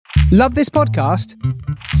Love this podcast?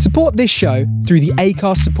 Support this show through the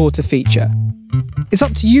Acast supporter feature. It's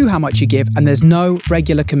up to you how much you give, and there's no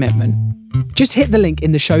regular commitment. Just hit the link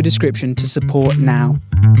in the show description to support now.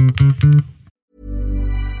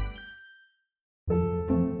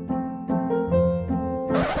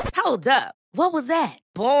 Hold up. What was that?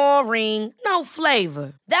 Boring. No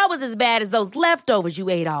flavor. That was as bad as those leftovers you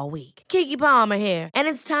ate all week. Keke Palmer here, and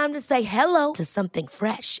it's time to say hello to something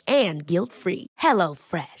fresh and guilt-free. Hello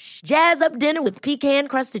Fresh. Jazz up dinner with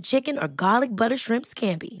pecan-crusted chicken or garlic butter shrimp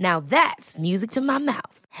scampi. Now that's music to my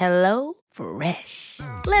mouth. Hello Fresh.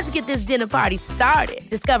 Let's get this dinner party started.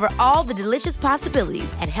 Discover all the delicious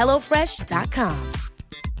possibilities at hellofresh.com.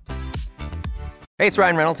 Hey, it's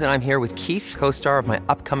Ryan Reynolds, and I'm here with Keith, co-star of my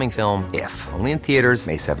upcoming film, If, only in theaters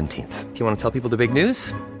May 17th. Do you want to tell people the big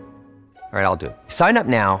news? All right, I'll do it. Sign up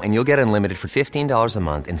now and you'll get unlimited for $15 a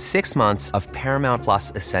month and 6 months of Paramount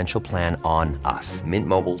Plus Essential Plan on us.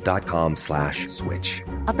 MintMobile.com/switch.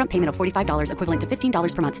 Upfront payment of $45 equivalent to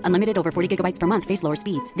 $15 per month. Unlimited over 40 gigabytes per month. Face lower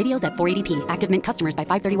speeds. Videos at 480p. Active Mint customers by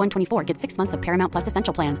 531.24 get 6 months of Paramount Plus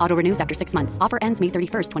Essential Plan. Auto renews after 6 months. Offer ends May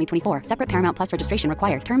 31st, 2024. Separate Paramount Plus registration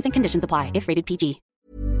required. Terms and conditions apply if rated PG.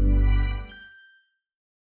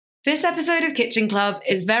 This episode of Kitchen Club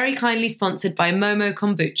is very kindly sponsored by Momo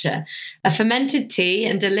Kombucha, a fermented tea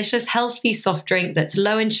and delicious healthy soft drink that's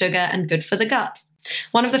low in sugar and good for the gut.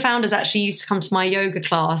 One of the founders actually used to come to my yoga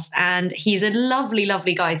class, and he's a lovely,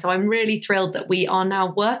 lovely guy. So I'm really thrilled that we are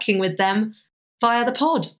now working with them via the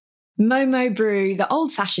pod. Momo brew the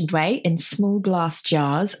old-fashioned way in small glass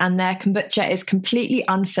jars, and their kombucha is completely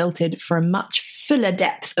unfiltered for a much fuller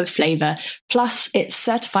depth of flavour. Plus, it's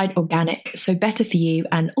certified organic, so better for you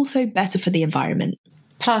and also better for the environment.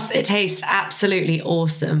 Plus, it tastes absolutely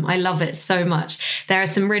awesome. I love it so much. There are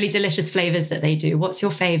some really delicious flavours that they do. What's your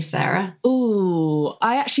fave, Sarah? Ooh,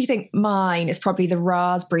 I actually think mine is probably the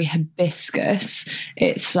raspberry hibiscus.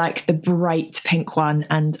 It's like the bright pink one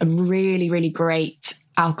and a really, really great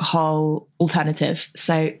alcohol alternative.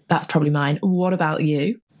 So that's probably mine. What about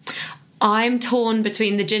you? I'm torn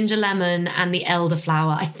between the ginger lemon and the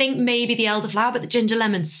elderflower. I think maybe the elderflower, but the ginger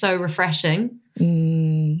lemon's so refreshing.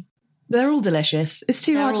 They're all delicious. It's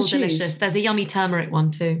too hard to choose. Delicious. There's a yummy turmeric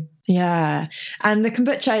one too. Yeah. And the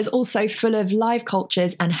kombucha is also full of live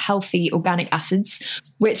cultures and healthy organic acids,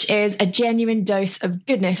 which is a genuine dose of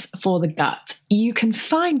goodness for the gut. You can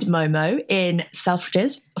find Momo in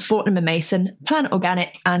Selfridges, Fortnum & Mason, Planet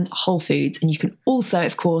Organic and Whole Foods. And you can also,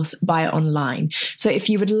 of course, buy it online. So if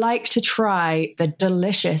you would like to try the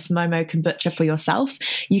delicious Momo kombucha for yourself,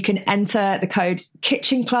 you can enter the code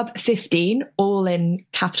KitchenClub15, all in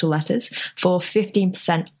capital letters, for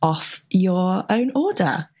 15% off your own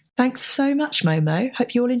order. Thanks so much, Momo.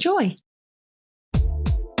 Hope you all enjoy.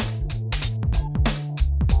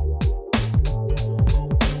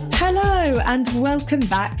 Hello and welcome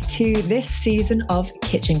back to this season of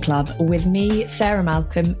Kitchen Club with me, Sarah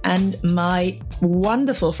Malcolm, and my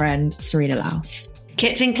wonderful friend, Serena Louth.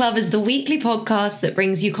 Kitchen Club is the weekly podcast that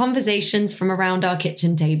brings you conversations from around our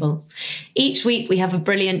kitchen table. Each week we have a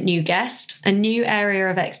brilliant new guest, a new area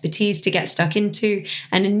of expertise to get stuck into,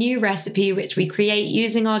 and a new recipe which we create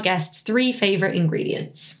using our guest's 3 favourite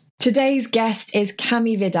ingredients. Today's guest is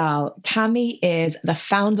Cami Vidal. Cami is the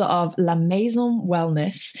founder of La Maison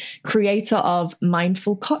Wellness, creator of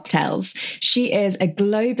Mindful Cocktails. She is a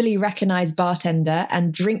globally recognized bartender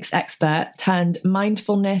and drinks expert turned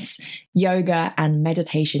mindfulness, yoga and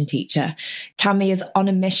meditation teacher. Cami is on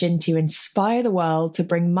a mission to inspire the world to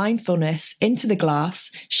bring mindfulness into the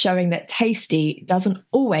glass, showing that tasty doesn't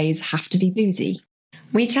always have to be boozy.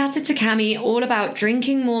 We chatted to Cami all about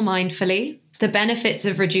drinking more mindfully, the benefits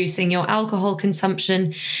of reducing your alcohol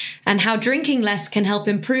consumption, and how drinking less can help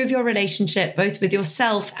improve your relationship both with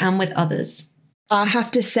yourself and with others. I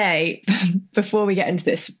have to say, before we get into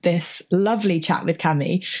this lovely chat with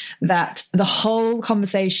Cami, that the whole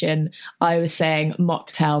conversation I was saying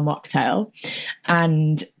mocktail,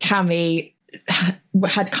 and Cami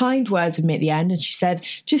had kind words with me at the end, and she said,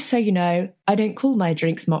 just so you know, I don't call my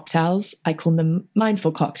drinks mocktails, I call them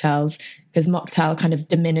mindful cocktails, because mocktail kind of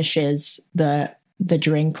diminishes the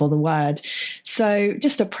drink or the word. So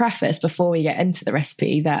just a preface before we get into the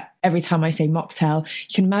recipe, that every time I say mocktail,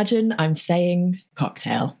 you can imagine I'm saying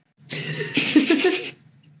cocktail.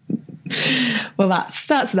 Well, that's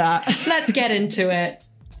that. Let's get into it.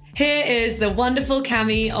 Here is the wonderful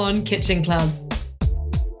Cami on Kitchen Club.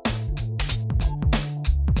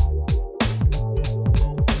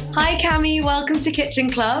 Hi, Cami. Welcome to Kitchen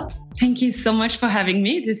Club. Thank you so much for having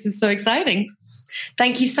me. This is so exciting.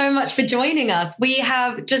 Thank you so much for joining us. We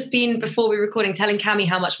have just been, before we were recording, telling Cami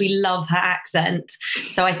how much we love her accent.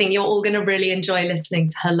 So I think you're all going to really enjoy listening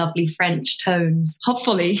to her lovely French tones.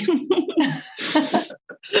 Hopefully.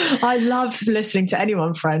 I love listening to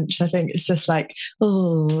anyone French. I think it's just like,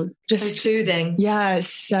 just so soothing. Yeah,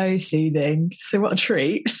 it's so soothing. So what a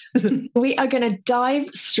treat. We are going to dive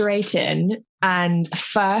straight in and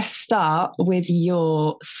first start with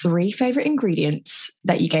your 3 favorite ingredients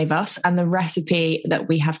that you gave us and the recipe that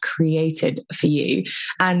we have created for you.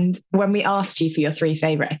 And when we asked you for your 3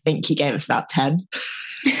 favorite, I think you gave us about 10.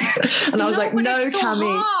 And I was like, no, so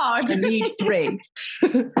Cami, I need 3.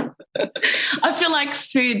 I feel like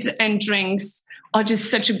food and drinks are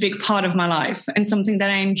just such a big part of my life and something that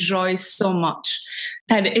I enjoy so much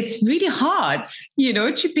that it's really hard,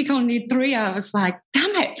 to pick only 3. I was like,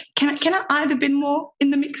 damn it, can I add a bit more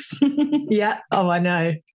in the mix? Yeah. Oh, I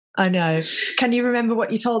know. Can you remember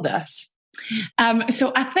what you told us?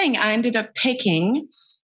 So I think I ended up picking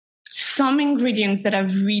some ingredients that are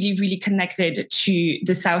really, really connected to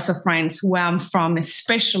the south of France, where I'm from,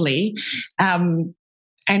 especially,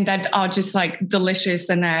 and that are just like delicious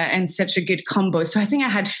and such a good combo. So I think I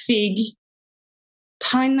had fig,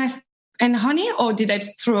 pine nuts, and honey, or did I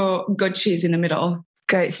throw goat cheese in the middle?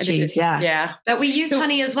 Goat's cheese, yeah. Yeah. But we used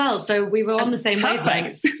honey as well, so we were on the same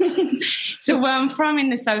wavelength. So where I'm from in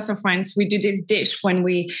the south of France, we do this dish when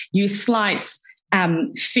you slice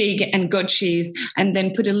fig and goat cheese and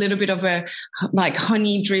then put a little bit of a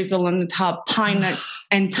honey drizzle on the top, pine nuts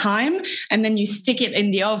and thyme, and then you stick it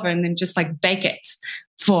in the oven and just bake it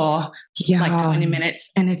for 20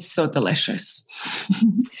 minutes, and it's so delicious.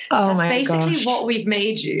 That's basically what we've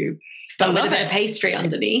made you, but with a bit of pastry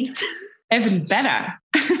underneath. Even better.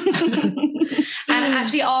 And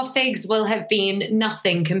actually our figs will have been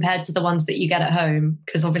nothing compared to the ones that you get at home,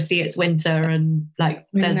 because obviously it's winter and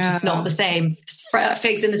they're just not the same.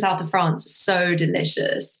 Figs in the south of France are so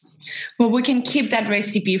delicious. Well, we can keep that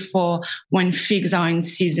recipe for when figs are in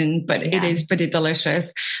season, but it is pretty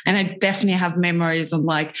delicious. And I definitely have memories of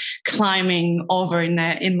climbing over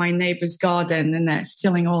in my neighbor's garden and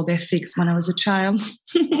stealing all their figs when I was a child.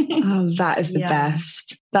 Oh, that is the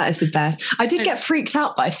best. That is the best. I did get freaked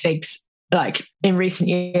out by figs in recent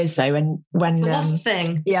years though, when the wasp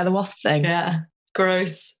thing. Yeah, the wasp thing. Yeah,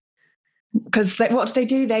 gross. Because what do they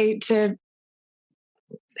do?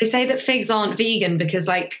 They say that figs aren't vegan because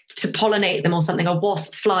to pollinate them or something, a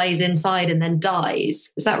wasp flies inside and then dies.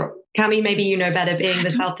 Is that right? Cami, maybe you know better, being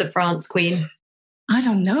the south of France queen. I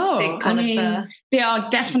don't know. Big connoisseur. There are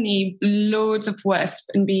definitely loads of wasps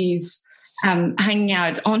and bees hanging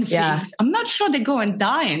out on figs. I'm not sure they go and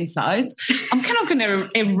die inside. I'm kind of going to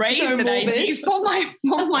erase that idea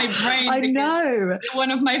for my brain. I know. They're one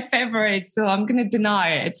of my favorites, so I'm going to deny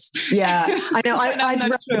it. Yeah, I know. I'd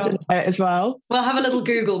rather deny it as well. We'll have a little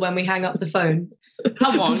Google when we hang up the phone.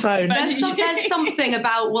 I won't. There's something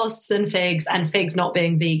about wasps and figs not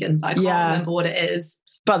being vegan, but I can't remember what it is.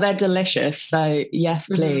 But they're delicious. So yes,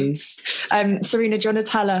 please. Serena, do you want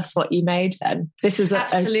to tell us what you made then? This is a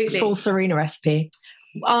full Serena recipe.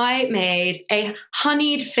 I made a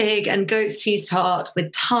honeyed fig and goat's cheese tart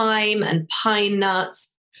with thyme and pine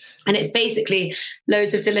nuts. And it's basically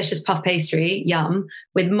loads of delicious puff pastry, yum,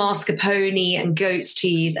 with mascarpone and goat's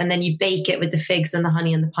cheese. And then you bake it with the figs and the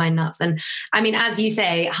honey and the pine nuts. And I mean, as you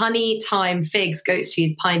say, honey, thyme, figs, goat's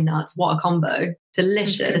cheese, pine nuts. What a combo.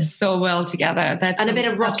 Delicious. So well together. And a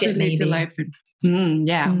bit of rocket maybe. Delightful. On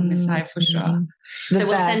the side for sure. So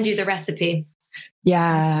we'll send you the recipe.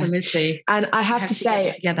 Yeah. Absolutely. And I have to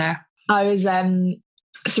say, together. I was,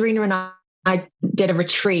 Serena and I did a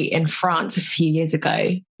retreat in France a few years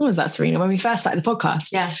ago. What was that, Serena? When we first started the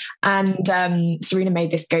podcast. Yeah. And Serena made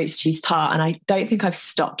this goat's cheese tart, and I don't think I've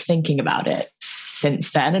stopped thinking about it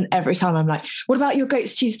since then. And every time I'm like, what about your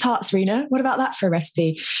goat's cheese tart, Serena? What about that for a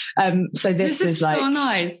recipe? So this is so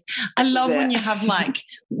nice. I love when you have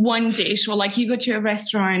one dish, or you go to a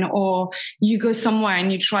restaurant or you go somewhere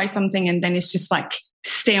and you try something and then it's just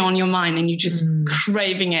stay on your mind and you're just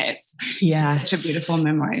craving it. Yeah. Such a beautiful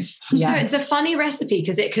memory. Yeah. It's a funny recipe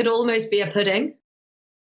because it could almost be a pudding.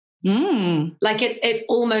 It's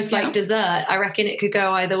almost like dessert. I reckon it could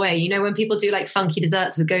go either way. You know, when people do funky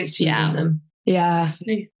desserts with goat's cheese in them. Yeah.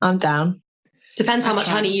 I'm down. Depends how much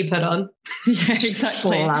honey you put on. Yeah,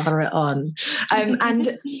 exactly. Slather it on.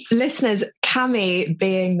 And listeners, Cami,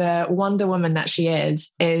 being the Wonder Woman that she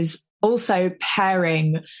is also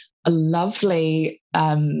pairing a lovely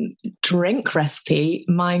drink recipe,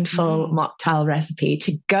 mindful mocktail recipe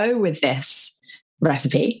to go with this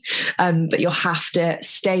recipe. But you'll have to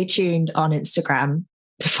stay tuned on Instagram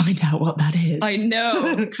to find out what that is. I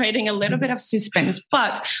know, creating a little bit of suspense.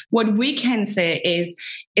 But what we can say is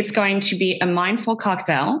it's going to be a mindful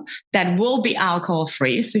cocktail that will be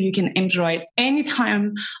alcohol-free, so you can enjoy it any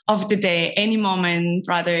time of the day, any moment,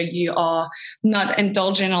 whether you are not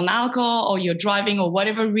indulgent on alcohol or you're driving or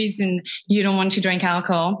whatever reason you don't want to drink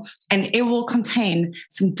alcohol. And it will contain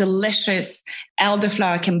some delicious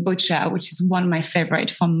elderflower kombucha, which is one of my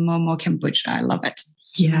favorite from Momo Kombucha. I love it.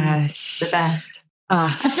 Yes. The best. I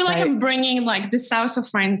feel like I'm bringing like the south of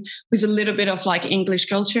France with a little bit of like English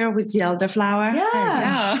culture with the elderflower.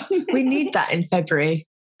 Yeah. We need that in February.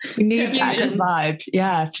 We need that vibe.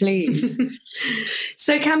 Yeah, please.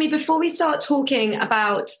 So Cami, before we start talking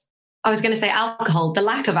about, I was going to say alcohol, the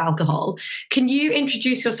lack of alcohol, can you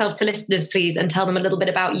introduce yourself to listeners, please, and tell them a little bit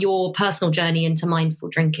about your personal journey into mindful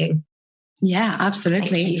drinking? Yeah,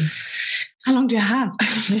 absolutely. How long do you have?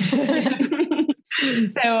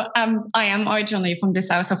 So I am originally from the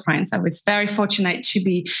south of France. I was very fortunate to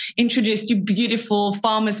be introduced to beautiful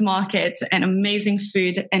farmers markets and amazing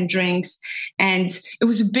food and drinks. And it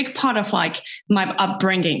was a big part of like my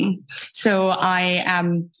upbringing. So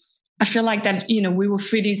I feel like that, you know, we were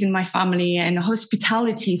foodies in my family and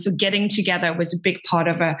hospitality. So getting together was a big part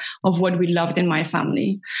of what we loved in my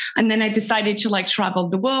family. And then I decided to like travel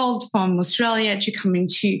the world from Australia to coming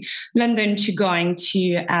to London to going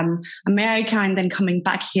to America and then coming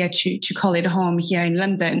back here to call it home here in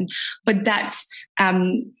London. But that's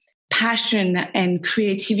passion and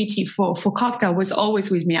creativity for cocktail was always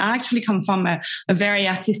with me. I actually come from a very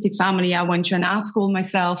artistic family. I went to an art school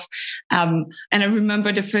myself. And I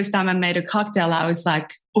remember the first time I made a cocktail, I was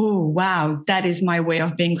like, oh, wow, that is my way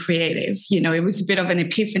of being creative. You know, it was a bit of an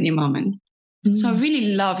epiphany moment. So I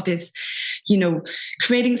really love this, you know,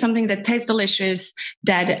 creating something that tastes delicious,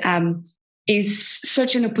 that is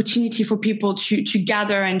such an opportunity for people to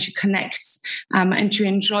gather and to connect and to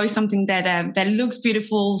enjoy something that looks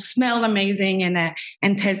beautiful, smells amazing,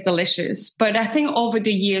 and tastes delicious. But I think over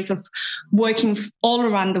the years of working all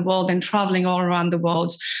around the world and traveling all around the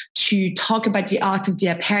world to talk about the art of the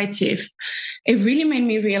aperitif, it really made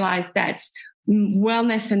me realize that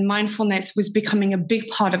wellness and mindfulness was becoming a big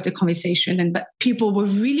part of the conversation, and that people were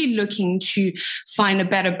really looking to find a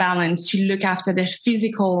better balance, to look after their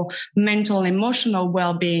physical, mental, emotional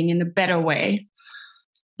well-being in a better way.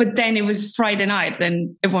 But then it was Friday night,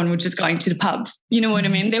 then everyone was just going to the pub. You know what I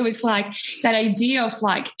mean? There was like that idea of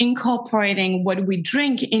like incorporating what we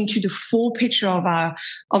drink into the full picture of our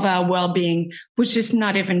well-being, which is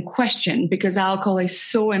not even questioned because alcohol is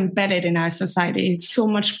so embedded in our society. It's so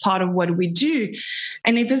much part of what we do.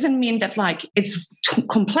 And it doesn't mean that like it's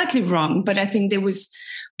completely wrong, but I think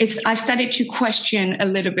I started to question a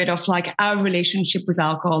little bit of like our relationship with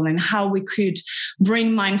alcohol and how we could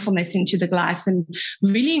bring mindfulness into the glass and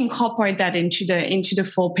really incorporate that into the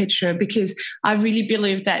full picture, because I really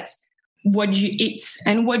believe that what you eat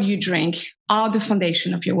and what you drink are the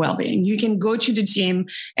foundation of your well-being. You can go to the gym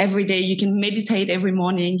every day. You can meditate every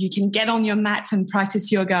morning. You can get on your mat and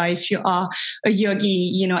practice yoga if you are a yogi,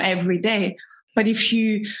 you know, every day. But if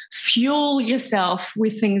you fuel yourself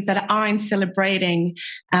with things that aren't celebrating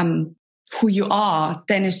who you are,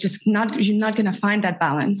 then you're not going to find that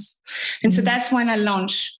balance. And so that's when I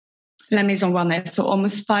launched La Maison Wellness. So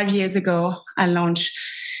almost 5 years ago, I launched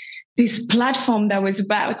this platform that was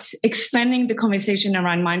about expanding the conversation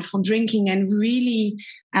around mindful drinking and really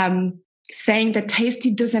saying that tasty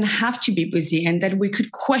doesn't have to be busy, and that we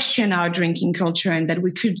could question our drinking culture and that we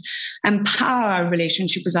could empower our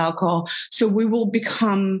relationship with alcohol. So we will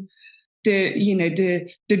become the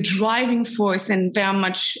driving force and very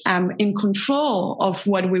much in control of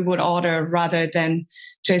what we would order, rather than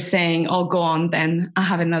just saying, oh, go on, then I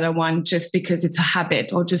have another one just because it's a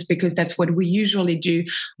habit, or just because that's what we usually do,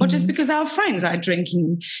 or just because our friends are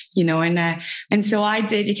drinking, you know. And so I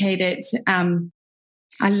dedicated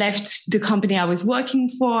I left the company I was working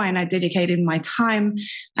for, and I dedicated my time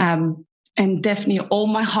and definitely all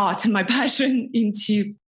my heart and my passion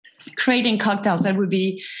into creating cocktails that would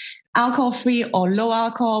be alcohol-free or low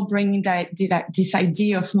alcohol, bringing this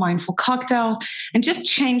idea of mindful cocktail and just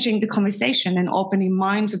changing the conversation and opening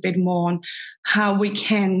minds a bit more on how we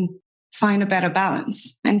can find a better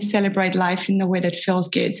balance and celebrate life in the way that feels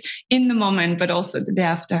good in the moment, but also the day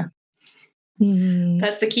after.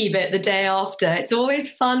 That's the key bit, the day after. It's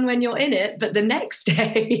always fun when you're in it, but the next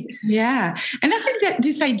day. Yeah. And I think that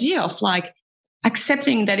this idea of like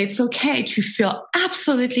accepting that it's okay to feel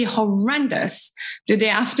absolutely horrendous the day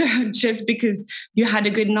after just because you had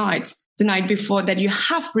a good night the night before that you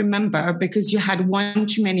half remember because you had one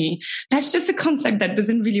too many. That's just a concept that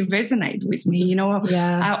doesn't really resonate with me. You know,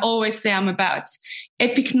 I always say I'm about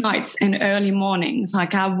epic nights and early mornings.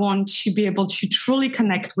 Like I want to be able to truly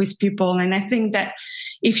connect with people. And I think that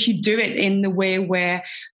if you do it in the way where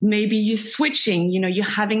maybe you're switching, you know, you're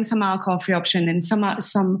having some alcohol-free option and some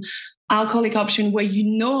alcoholic option where you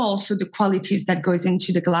know also the qualities that goes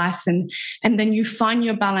into the glass, and then you find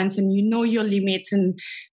your balance and you know your limit, and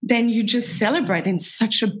then you just celebrate in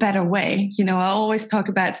such a better way. You know, I always talk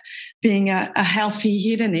about being a healthy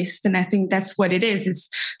hedonist, and I think that's what it is. It's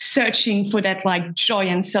searching for that like joy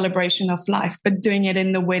and celebration of life, but doing it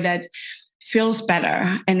in the way that feels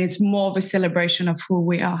better and it's more of a celebration of who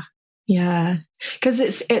we are. Yeah, because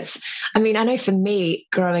it's. I mean, I know for me,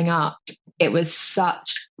 growing up, it was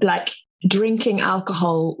such like drinking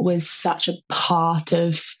alcohol was such a part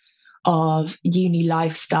of uni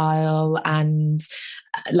lifestyle, and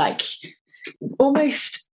like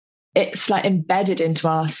almost it's like embedded into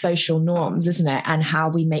our social norms, isn't it? And how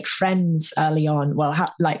we make friends early on. Well,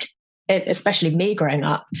 especially me growing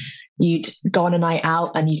up, you'd go on a night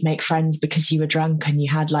out and you'd make friends because you were drunk and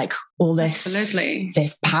you had like all this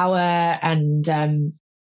power,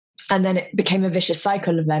 and then it became a vicious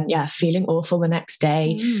cycle of then, feeling awful the next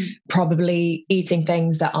day, probably eating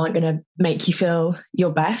things that aren't going to make you feel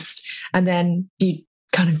your best. And then you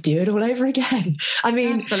kind of do it all over again. I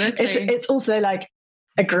mean, it's also like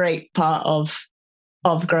a great part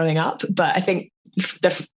of growing up. But I think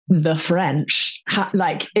the French,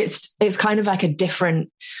 like it's kind of like a different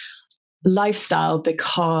lifestyle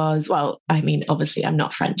because, well, I mean, obviously I'm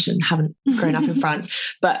not French and haven't grown up in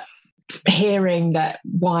France, but hearing that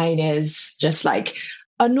wine is just like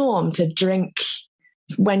a norm to drink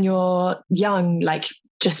when you're young, like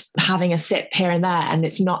just having a sip here and there. And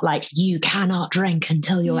it's not like you cannot drink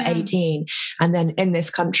until you're 18. And then in this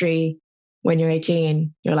country, when you're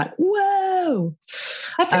 18, you're like, whoa.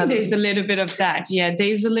 I think there's a little bit of that. Yeah,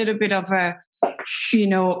 there's a little bit of a, you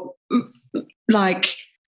know, like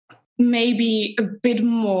maybe a bit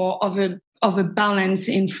more of a balance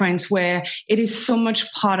in France where it is so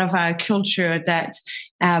much part of our culture that,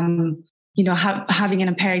 you know, having an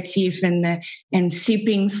aperitif and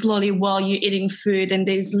sipping slowly while you're eating food. And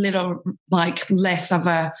there's little like less of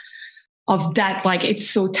that, like it's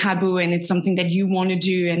so taboo and it's something that you want to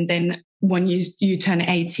do. And then when you turn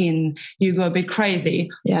 18, you go a bit crazy.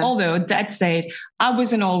 Yeah. Although that said, I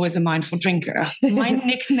wasn't always a mindful drinker. My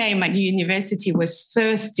nickname at university was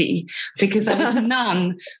Thirsty because I was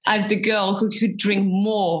known as the girl who could drink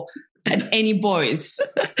more than any boys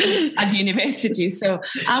at university. So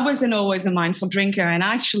I wasn't always a mindful drinker. And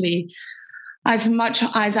actually, as much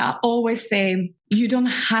as I always say, you don't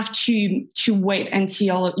have to wait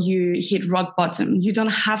until you hit rock bottom. You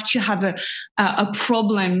don't have to have a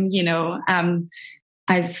problem, you know,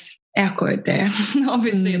 as air quote there,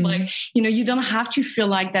 obviously, like, you know, you don't have to feel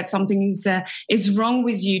like that something is wrong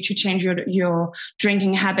with you to change your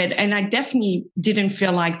drinking habit. And I definitely didn't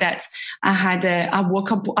feel like that. I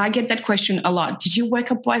woke up, I get that question a lot. Did you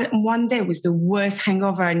wake up one day with the worst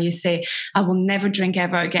hangover and you say, I will never drink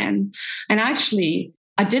ever again? And actually,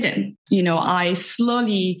 I didn't. You know, I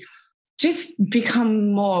slowly just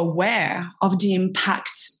become more aware of the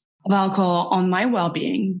impact of alcohol on my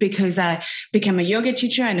well-being because I became a yoga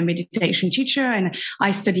teacher and a meditation teacher, and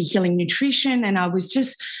I studied healing nutrition. And I was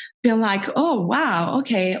just being like, oh, wow,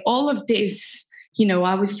 okay, all of this, you know,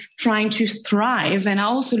 I was trying to thrive. And I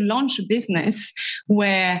also launched a business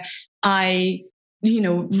where I, you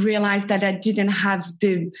know, realized that I didn't have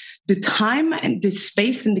the time and the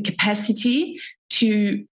space and the capacity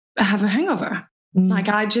to have a hangover. Like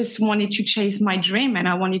I just wanted to chase my dream and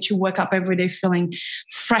I wanted to wake up every day feeling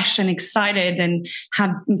fresh and excited and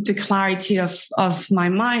have the clarity of my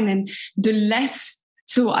mind. And the less,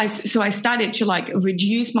 so I started to like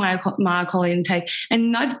reduce my alcohol intake,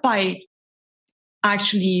 and not by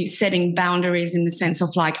actually setting boundaries in the sense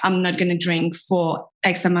of like, I'm not going to drink for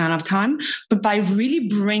X amount of time, but by really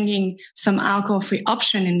bringing some alcohol-free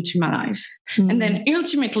option into my life. And then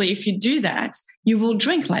ultimately, if you do that, you will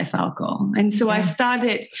drink less alcohol. And so I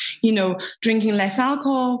started, you know, drinking less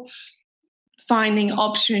alcohol, finding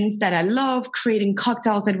options that I love, creating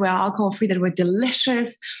cocktails that were alcohol-free, that were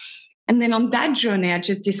delicious. And then on that journey, I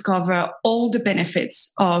just discovered all the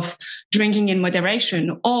benefits of drinking in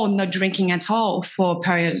moderation or not drinking at all for a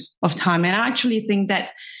period of time. And I actually think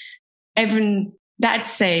that even that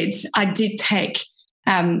said, I did take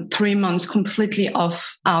 3 months completely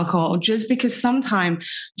off alcohol just because sometimes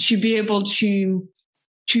to be able to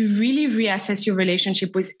really reassess your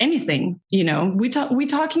relationship with anything, you know, we're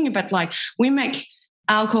talking about like we make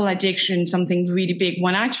alcohol addiction something really big,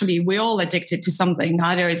 when actually we're all addicted to something.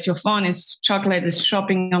 Either it's your phone, it's chocolate, it's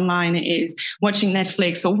shopping online, is watching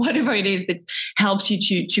Netflix, or whatever it is that helps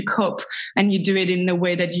you to cope, and you do it in a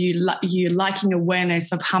way that you're lacking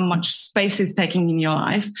awareness of how much space is taking in your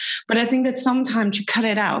life. But I think that sometimes you cut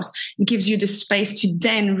it out. It gives you the space to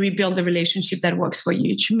then rebuild the relationship that works for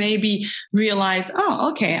you, to maybe realize, oh,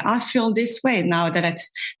 okay, I feel this way now that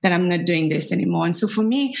I'm not doing this anymore. And so for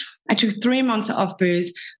me, I took 3 months off booze.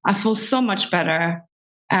 I feel so much better,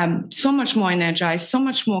 so much more energized, so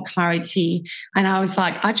much more clarity. And I was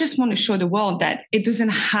like, I just want to show the world that it doesn't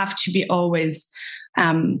have to be always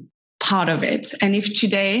part of it. And if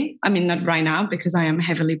today, I mean, not right now because I am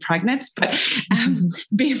heavily pregnant, but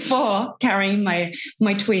before carrying my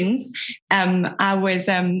twins, I was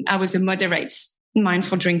a moderate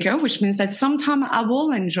mindful drinker, which means that sometime I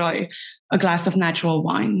will enjoy a glass of natural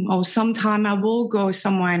wine, or sometime I will go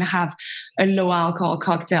somewhere and have a low alcohol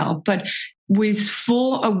cocktail, but with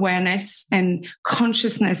full awareness and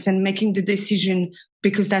consciousness, and making the decision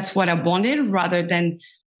because that's what I wanted, rather than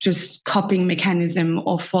just coping mechanism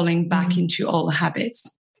or falling back into old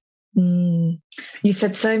habits. You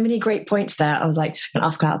said so many great points there. I was like, I'm going to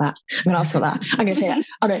ask about that. I'm going to ask about that. I'm going to say that.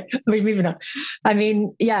 Okay, we're moving on. I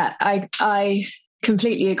mean, yeah, I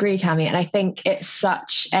completely agree, Cami. And I think it's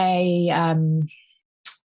such a,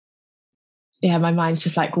 my mind's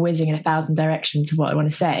just like whizzing in 1,000 directions of what I want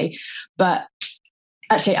to say. But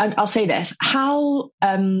actually, I'll say this. How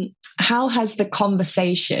has the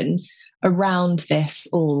conversation around this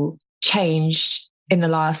all changed in the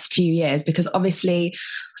last few years? Because obviously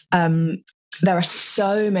there are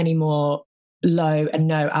so many more low and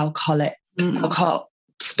no alcohol,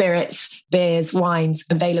 spirits, beers, wines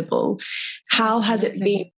available. How has it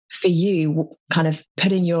been for you kind of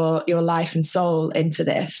putting your life and soul into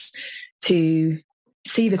this to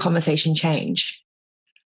see the conversation change?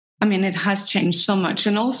 I mean, it has changed so much.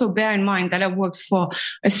 And also bear in mind that I worked for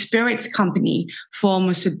a spirits company for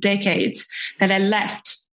almost a decade, that I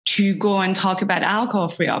left to go and talk about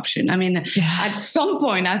alcohol-free option. I mean, at some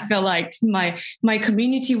point, I feel like my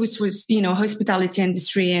community was hospitality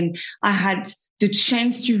industry, and I had the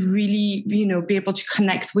chance to really, be able to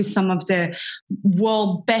connect with some of the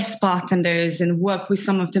world best bartenders and work with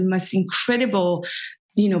some of the most incredible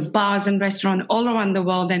bars and restaurants all around the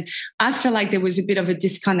world. And I feel like there was a bit of a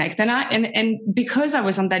disconnect. And because I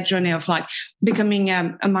was on that journey of like becoming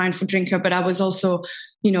a mindful drinker, but I was also,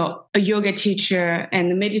 a yoga teacher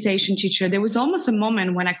and a meditation teacher, there was almost a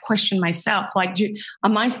moment when I questioned myself, like,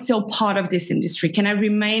 am I still part of this industry? Can I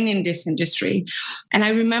remain in this industry? And I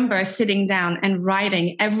remember sitting down and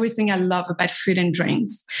writing everything I love about food and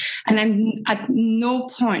drinks. And then at no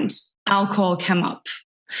point alcohol came up.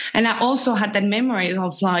 And I also had that memory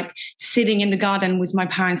of like sitting in the garden with my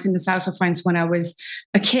parents in the south of France when I was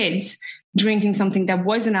a kid, drinking something that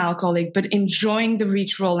wasn't alcoholic, but enjoying the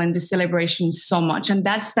ritual and the celebration so much. And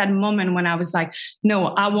that's that moment when I was like,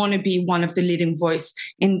 no, I want to be one of the leading voice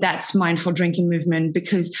in that mindful drinking movement,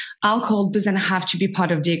 because alcohol doesn't have to be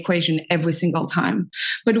part of the equation every single time.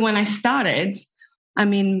 But when I started, I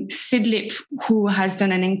mean, Sidlip, who has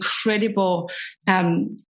done an incredible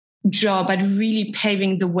job at really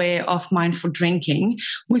paving the way of mindful drinking,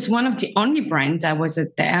 was one of the only brands that was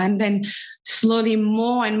there. And then slowly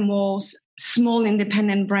more and more small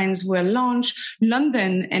independent brands were launched.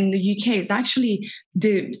 London and the UK is actually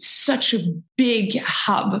such a big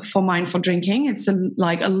hub for mindful drinking. It's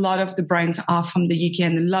like a lot of the brands are from the UK,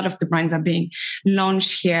 and a lot of the brands are being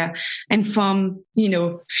launched here. And from,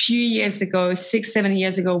 few years ago, 6-7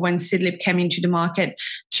 years ago, when Sidlip came into the market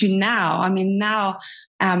to now, I mean, now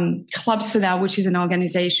Club Soda, which is an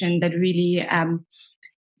organization that really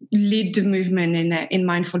lead the movement in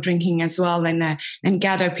mindful drinking as well, and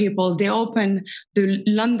gather people. They opened the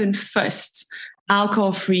London first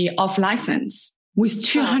alcohol-free off-license with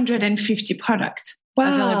 250 products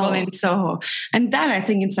available in Soho. And that, I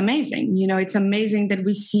think, it's amazing. It's amazing that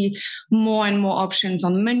we see more and more options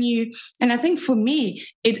on the menu. And I think for me,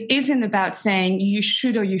 it isn't about saying you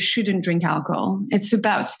should or you shouldn't drink alcohol. It's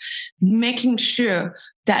about making sure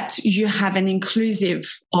that you have an inclusive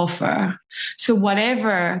offer. So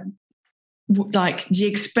whatever like the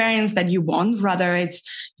experience that you want, whether it's,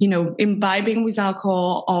 imbibing with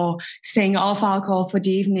alcohol or staying off alcohol for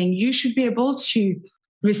the evening, you should be able to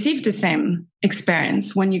receive the same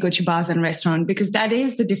experience when you go to bars and restaurants, because that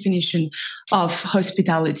is the definition of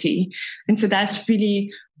hospitality. And so that's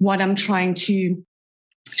really what I'm trying to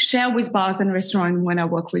share with bars and restaurants when I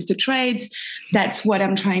work with the trades. That's what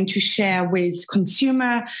I'm trying to share with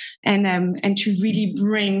consumer, and to really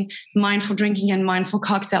bring mindful drinking and mindful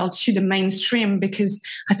cocktail to the mainstream, because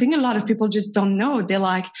I think a lot of people just don't know. They're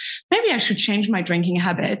like, maybe I should change my drinking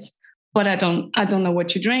habit, but I don't know what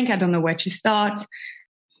to drink. I don't know where to start.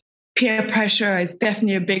 Peer pressure is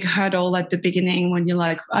definitely a big hurdle at the beginning when you're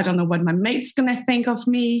like, I don't know what my mate's going to think of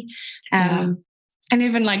me. And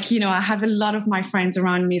even like, I have a lot of my friends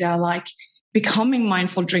around me that are like becoming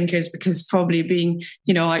mindful drinkers, because probably being,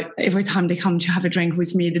 every time they come to have a drink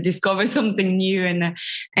with me, they discover something new. And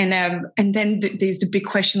then there's the big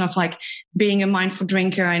question of like being a mindful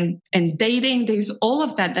drinker and dating. There's all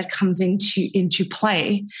of that comes into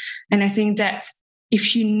play. And I think that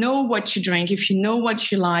if you know what you drink, if you know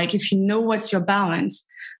what you like, if you know what's your balance,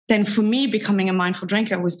 then for me, becoming a mindful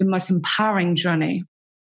drinker was the most empowering journey.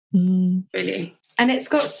 Really. And it's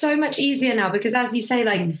got so much easier now, because as you say,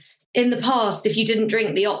 like in the past, if you didn't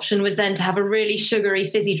drink, the option was then to have a really sugary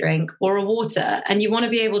fizzy drink or a water. And you want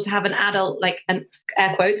to be able to have an adult, like an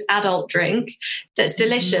air quotes, adult drink that's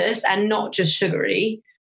delicious and not just sugary,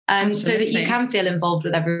 so that you can feel involved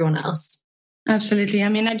with everyone else. Absolutely. I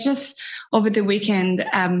mean, I just over the weekend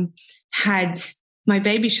had my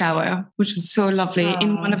baby shower, which was so lovely,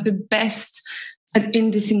 in one of the best,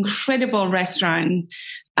 in this incredible restaurant.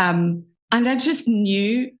 And I just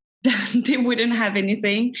knew that they wouldn't have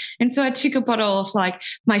anything. And so I took a bottle of like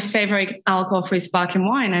my favorite alcohol-free sparkling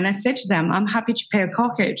wine. And I said to them, I'm happy to pay a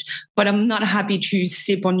corkage, but I'm not happy to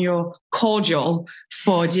sip on your cordial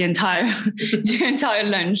for the entire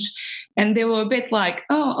lunch. And they were a bit like,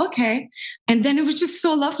 oh, okay. And then it was just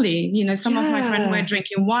so lovely. Some of my friends were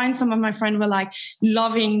drinking wine. Some of my friends were like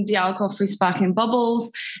loving the alcohol-free sparkling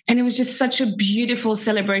bubbles. And it was just such a beautiful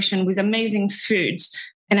celebration with amazing food,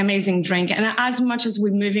 an amazing drink. And as much as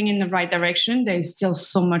we're moving in the right direction, there's still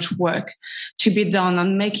so much work to be done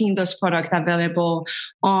on making those products available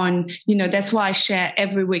on, that's why I share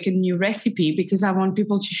every week a new recipe, because I want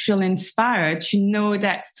people to feel inspired, to know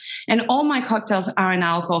that, and all my cocktails are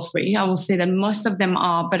alcohol free. I will say that most of them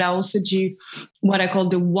are, but I also do what I call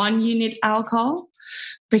the 1 unit alcohol,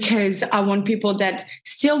 because I want people that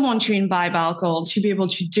still want to imbibe alcohol to be able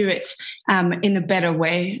to do it in a better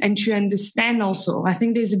way, and to understand also. I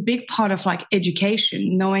think there's a big part of like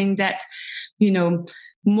education, knowing that,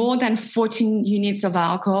 more than 14 units of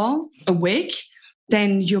alcohol a week,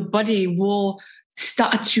 then your body will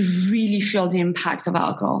start to really feel the impact of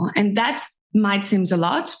alcohol. And that might seem a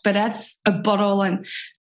lot, but that's a bottle and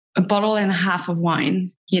a half of wine,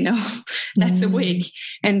 that's a week.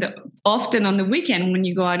 And often on the weekend, when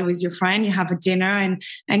you go out with your friend, you have a dinner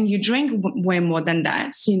and you drink way more than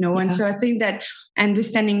that, And so I think that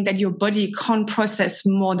understanding that your body can't process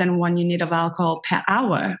more than 1 unit of alcohol per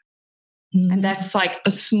hour. And that's like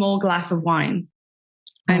a small glass of wine.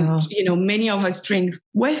 And, many of us drink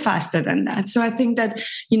way faster than that. So I think that,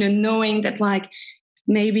 knowing that like,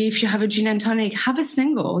 maybe if you have a gin and tonic, have a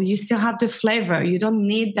single. You still have the flavor. You don't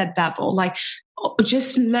need that double. Like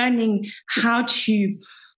just learning how to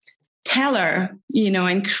tailor,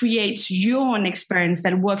 and create your own experience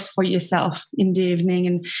that works for yourself in the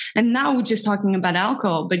evening. And now we're just talking about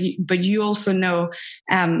alcohol, but you also know,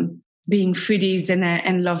 being foodies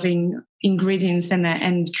and loving ingredients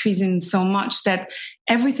and cuisine so much, that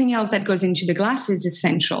everything else that goes into the glass is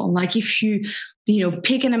essential. Like if you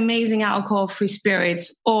pick an amazing alcohol-free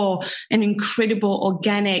spirits or an incredible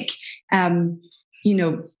organic,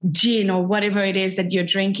 gin or whatever it is that you're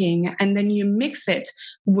drinking, and then you mix it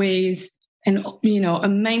with a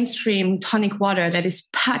mainstream tonic water that is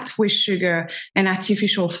packed with sugar and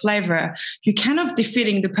artificial flavor, you're kind of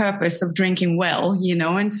defeating the purpose of drinking well,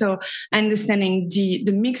 And so understanding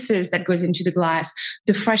the mixes that goes into the glass,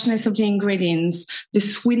 the freshness of the ingredients, the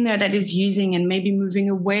sweetener that is using, and maybe moving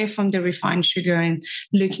away from the refined sugar and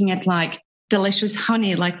looking at like delicious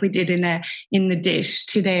honey like we did in the dish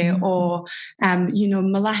today, or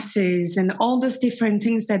molasses and all those different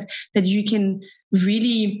things that you can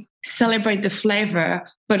really celebrate the flavor,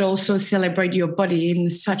 but also celebrate your body in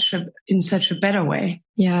such a better way.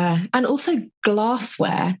 Yeah, and also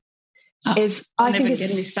glassware is, I think,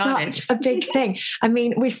 is such a big thing. I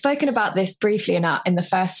mean, we've spoken about this briefly in the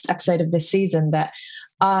first episode of this season, that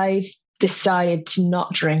I've decided to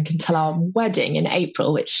not drink until our wedding in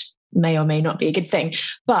April, which may or may not be a good thing,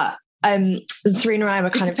 but Serena and I were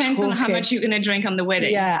kind of talking. Depends on how much you're going to drink on the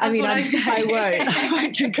wedding. Yeah, I mean, I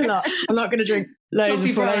won't drink a lot. I'm not going to drink loads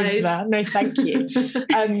before over. No, thank you.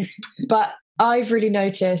 But I've really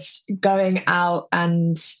noticed going out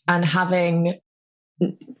and having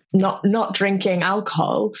not drinking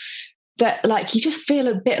alcohol, that like you just feel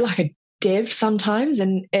a bit like a div sometimes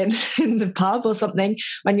in the pub or something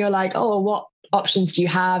when you're like, oh, what options do you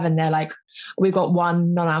have? And they're like, we've got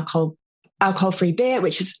one alcohol-free beer,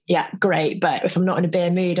 which is, great. But if I'm not in a beer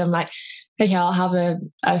mood, I'm like, okay, I'll have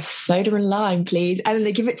a soda and lime, please. And then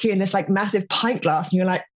they give it to you in this like massive pint glass and you're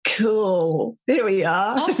like, cool, here we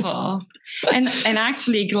are. Awful. And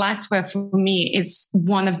actually glassware for me is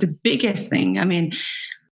one of the biggest thing. I mean,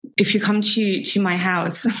 if you come to my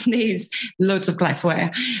house, there's loads of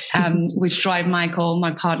glassware, which drive Michael, my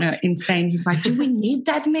partner, insane. He's like, do we need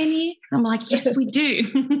that many? I'm like, yes, we do.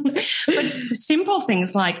 But simple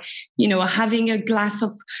things like, having a glass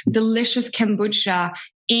of delicious kombucha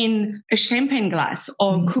in a champagne glass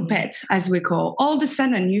or coupette, as we call, all of a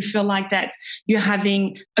sudden you feel like that you're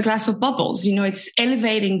having a glass of bubbles. It's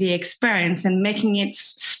elevating the experience and making it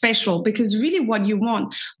special, because really what you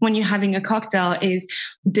want when you're having a cocktail is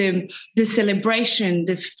the celebration,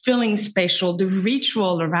 the feeling special, the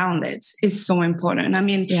ritual around it is so important. I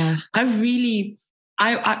mean,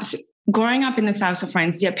 growing up in the south of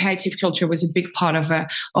France, the aperitif culture was a big part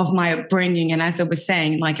of my upbringing. And as I was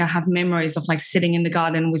saying, like I have memories of like sitting in the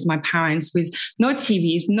garden with my parents with no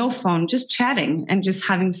TVs, no phone, just chatting and just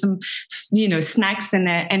having some, snacks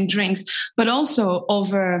and drinks. But also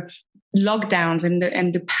over lockdowns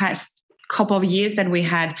and the past couple of years that we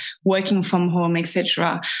had working from home,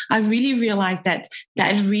 etc., I really realized that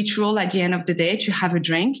ritual at the end of the day to have a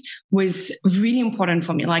drink was really important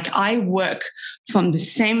for me. Like I work from the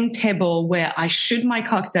same table where I shoot my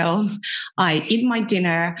cocktails, I eat my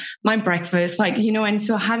dinner, my breakfast, and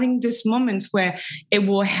so having this moment where it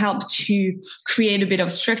will help to create a bit of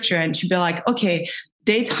structure and to be like, okay,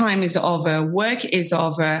 daytime is over, work is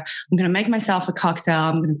over. I'm going to make myself a cocktail.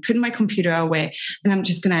 I'm going to put my computer away and I'm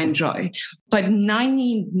just going to enjoy. But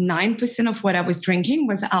 99% of what I was drinking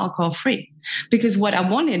was alcohol free, because what I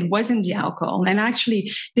wanted wasn't the alcohol. And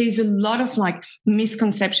actually there's a lot of like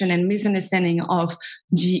misconception and misunderstanding of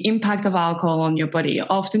the impact of alcohol on your body.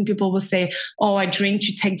 Often people will say, oh, I drink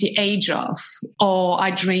to take the edge off, or I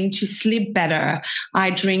drink to sleep better. I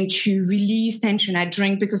drink to release tension. I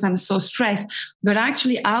drink because I'm so stressed. But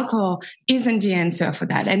actually alcohol isn't the answer for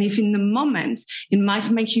that. And if in the moment it might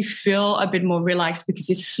make you feel a bit more relaxed because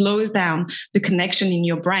it slows down the connection in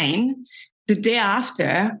your brain, the day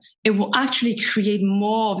after, it will actually create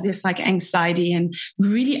more of this like anxiety and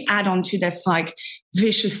really add on to this like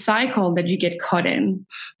vicious cycle that you get caught in.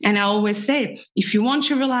 And I always say, if you want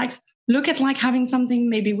to relax, look at like having something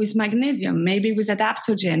maybe with magnesium, maybe with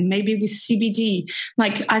adaptogen, maybe with CBD.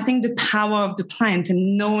 Like I think the power of the plant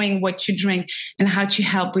and knowing what to drink and how to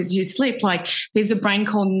help with your sleep. Like there's a brand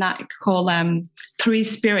called Three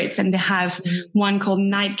Spirits, and they have one called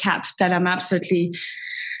Nightcap that I'm absolutely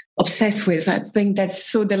obsessed with. I think that's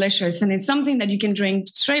so delicious. And it's something that you can drink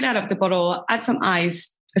straight out of the bottle, add some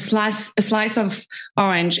ice, a slice of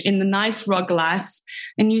orange in the nice raw glass,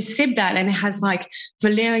 and you sip that, and it has like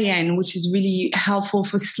valerian, which is really helpful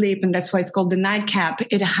for sleep, and that's why it's called the Nightcap.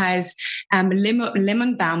 It has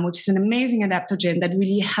lemon balm, which is an amazing adaptogen that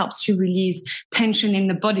really helps to release tension in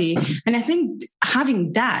the body. And I think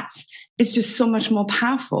having that is just so much more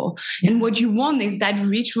powerful. Yeah. And what you want is that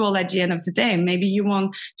ritual at the end of the day. Maybe you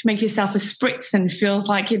want to make yourself a spritz and feels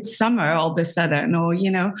like it's summer all of a sudden, or,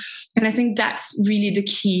 and I think that's really the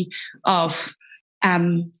key of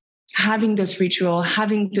having this ritual,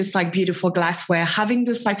 having this like beautiful glassware, having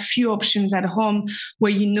this like few options at home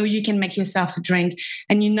where you can make yourself a drink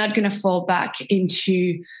and you're not going to fall back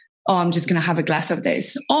into, oh, I'm just going to have a glass of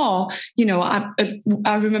this. Or,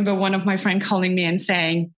 I remember one of my friends calling me and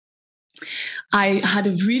saying, I had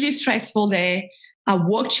a really stressful day. I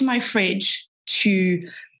walked to my fridge to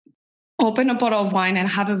open a bottle of wine and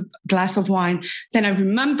have a glass of wine. Then I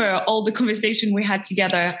remember all the conversation we had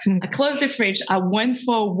together. I closed the fridge. I went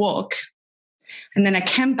for a walk, and then I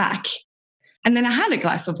came back, and then I had a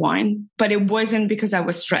glass of wine, but it wasn't because I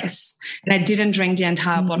was stressed, and I didn't drink the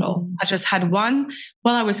entire bottle. I just had one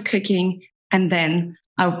while I was cooking, and then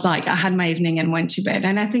I had my evening and went to bed.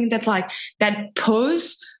 And I think that like that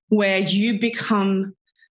pause where you become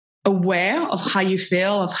aware of how you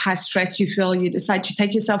feel, of how stressed you feel, you decide to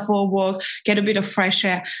take yourself for a walk, get a bit of fresh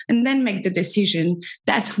air, and then make the decision.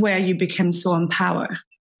 That's where you become so empowered.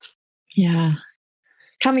 Yeah.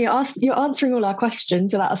 Cami, you're answering all our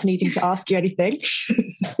questions without us needing to ask you anything.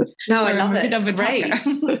 No, I love it. It's great.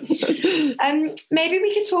 Maybe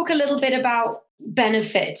we could talk a little bit about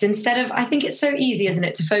benefits instead of, I think it's so easy, isn't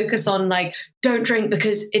it, to focus on like, don't drink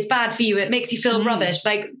because it's bad for you, it makes you feel rubbish.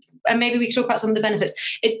 Like, and maybe we could talk about some of the benefits.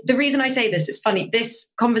 The reason I say this is funny.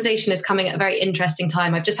 This conversation is coming at a very interesting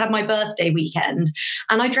time. I've just had my birthday weekend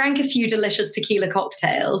and I drank a few delicious tequila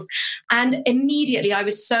cocktails, and immediately I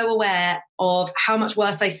was so aware of how much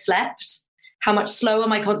worse I slept, how much slower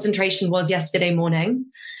my concentration was yesterday morning.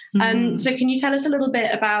 So can you tell us a little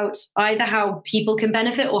bit about either how people can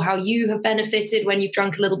benefit or how you have benefited when you've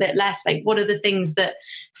drunk a little bit less? Like, what are the things that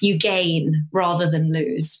you gain rather than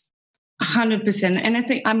lose? 100%. And I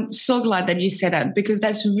think I'm so glad that you said that, because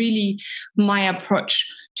that's really my approach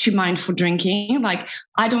to mindful drinking. Like,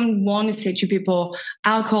 I don't want to say to people,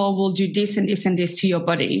 alcohol will do this and this and this to your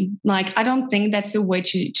body. Like, I don't think that's a way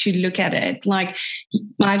to look at it. Like,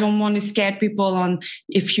 I don't want to scare people on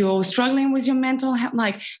if you're struggling with your mental health.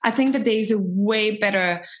 Like, I think that there is a way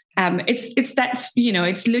better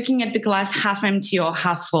it's looking at the glass half empty or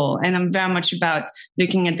half full. And I'm very much about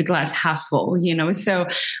looking at the glass half full, So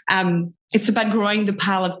it's about growing the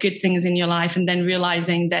pile of good things in your life and then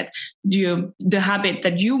realizing that the habit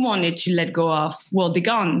that you wanted to let go of will be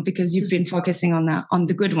gone because you've been focusing on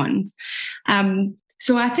the good ones.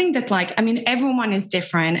 So I think that everyone is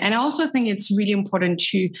different. And I also think it's really important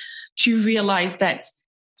to realize that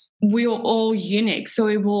we are all unique. So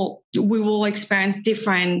we will experience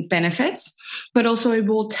different benefits, but also it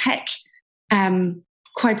will take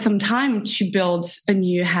quite some time to build a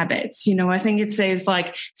new habit. I think it says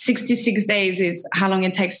 66 days is how long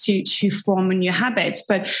it takes to form a new habit.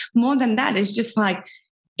 But more than that, it's just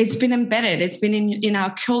it's been embedded. It's been in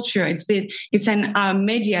our culture. It's in our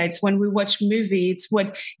media. It's when we watch movies.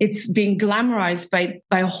 It's being glamorized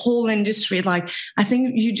by a whole industry. I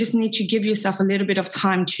think you just need to give yourself a little bit of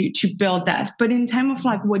time to build that. But in terms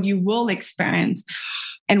of what you will experience,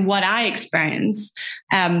 and what I experienced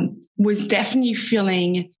was definitely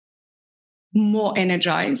feeling more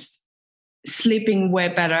energized, sleeping way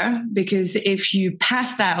better, because if you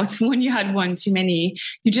passed out when you had one too many,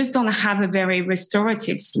 you just don't have a very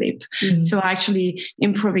restorative sleep. So actually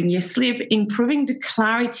improving your sleep, improving the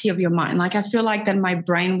clarity of your mind. I feel like that my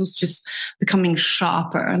brain was just becoming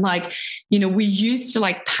sharper. We used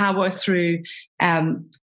to power through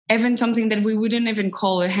even something that we wouldn't even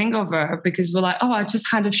call a hangover, because we're like, oh, I just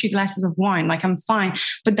had a few glasses of wine, I'm fine.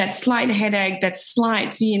 But that slight headache, that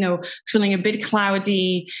slight, feeling a bit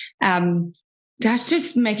cloudy, that's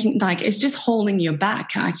just making, it's just holding you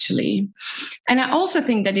back, actually. And I also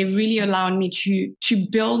think that it really allowed me to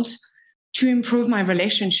improve my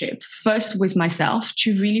relationship, first with myself,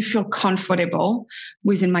 to really feel comfortable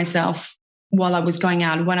within myself while I was going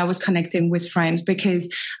out, when I was connecting with friends,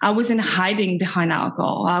 because I wasn't hiding behind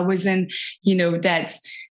alcohol. I wasn't, that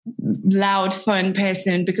loud, fun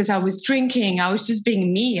person because I was drinking. I was just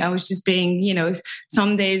being me. I was just being,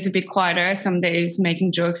 some days a bit quieter, some days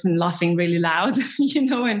making jokes and laughing really loud,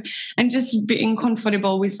 and just being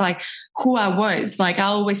comfortable with who I was. I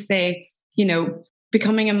always say,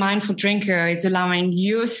 becoming a mindful drinker is allowing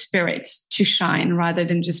your spirit to shine rather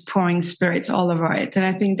than just pouring spirits all over it. And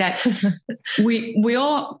I think that we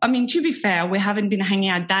all, to be fair, we haven't been hanging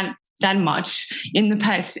out that much in the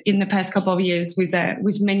past couple of years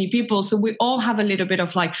with many people. So we all have a little bit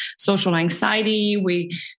of social anxiety.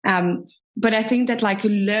 But I think that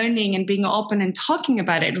learning and being open and talking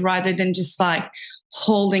about it rather than just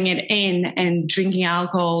holding it in and drinking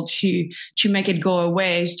alcohol to make it go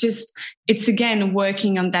away. It's again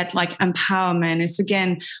working on that empowerment. It's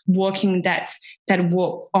again walking that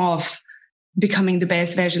walk of becoming the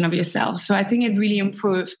best version of yourself. So I think it really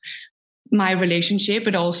improved my relationship,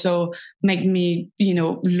 but also make me,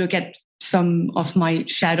 look at some of my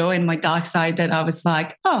shadow and my dark side that I was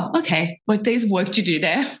oh, okay, but there's work to do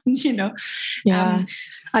there, Yeah.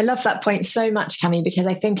 I love that point so much, Cami, because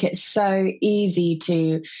I think it's so easy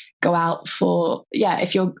to go out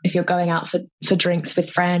if you're going out for drinks with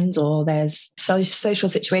friends, or there's social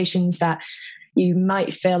situations that you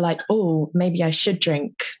might feel oh, maybe I should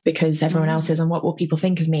drink because everyone else is, and what will people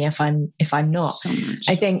think of me if I'm not? So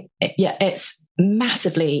I think, it's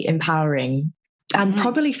massively empowering, and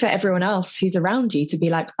probably for everyone else who's around you to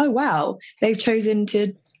be oh, wow, they've chosen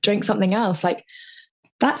to drink something else.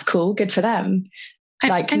 That's cool. Good for them.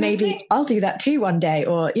 And maybe I'll do that too one day,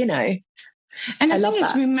 or, And I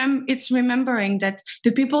think it's remembering that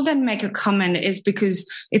the people that make a comment is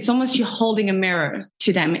because it's almost you're holding a mirror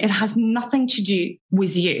to them. It has nothing to do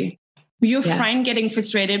with you. Your friend getting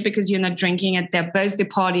frustrated because you're not drinking at their birthday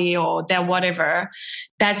party or their whatever,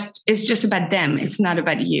 it's just about them. It's not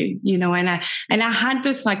about you, And I had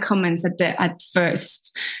those comments at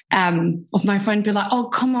first of my friend be oh,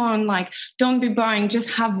 come on, don't be boring,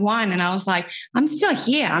 just have one. And I was I'm still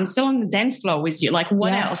here. I'm still on the dance floor with you.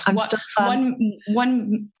 What else? I'm still fun.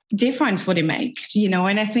 One difference would it make,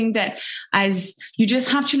 And I think that as you just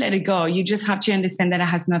have to let it go, you just have to understand that it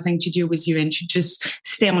has nothing to do with you, and to just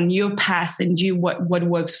stay on your path and do what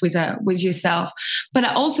works with yourself. But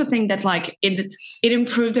I also think that like it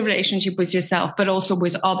improved the relationship with yourself, but also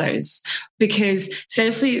with others, because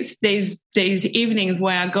seriously, there's evenings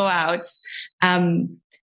where I go out, and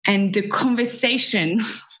the conversation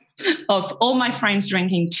of all my friends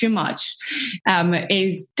drinking too much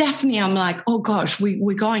is definitely, I'm like, oh gosh,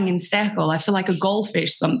 we're going in circle. I feel like a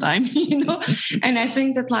goldfish sometimes, And I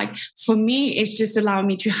think that like, for me, it's just allowed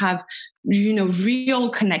me to have, real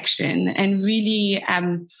connection and really,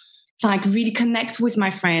 really connect with my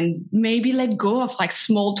friend, maybe let go of like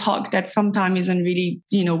small talk that sometimes isn't really,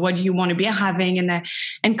 what you want to be having,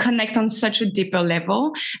 and connect on such a deeper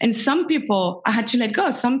level. And some people I had to let go.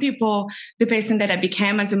 Some people, the person that I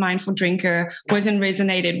became as a mindful drinker wasn't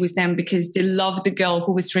resonated with them because they loved the girl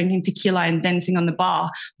who was drinking tequila and dancing on the bar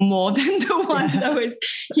more than the one that was,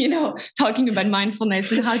 talking about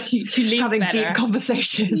mindfulness and how to live having better. Deep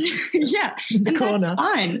conversations. Yeah. In the corner. That's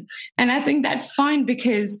fine. And I think that's fine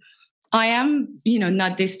because I am,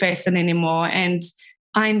 not this person anymore, and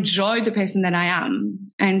I enjoy the person that I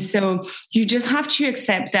am. And so you just have to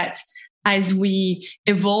accept that as we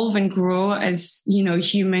evolve and grow as,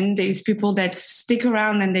 human, there's people that stick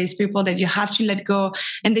around and there's people that you have to let go.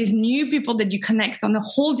 And there's new people that you connect on a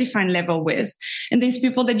whole different level with. And there's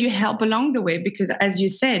people that you help along the way, because as you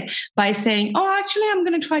said, by saying, oh, actually, I'm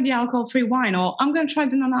going to try the alcohol-free wine, or I'm going to try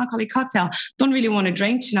the non-alcoholic cocktail. Don't really want to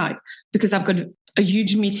drink tonight because I've got a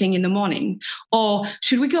huge meeting in the morning. Or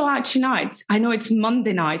should we go out tonight? I know it's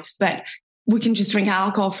Monday night, but we can just drink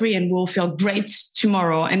alcohol free and we'll feel great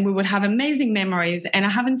tomorrow and we would have amazing memories. And I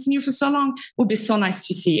haven't seen you for so long. It would be so nice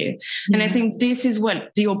to see you. Mm. And I think this is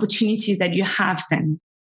what the opportunity that you have then.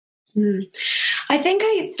 I think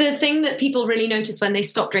the thing that people really notice when they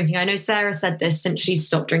stop drinking, I know Sarah said this since she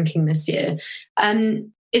stopped drinking this year,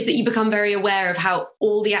 is that you become very aware of how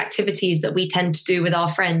all the activities that we tend to do with our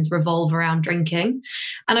friends revolve around drinking.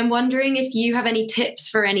 And I'm wondering if you have any tips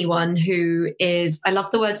for anyone who is, I love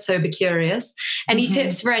the word sober curious, any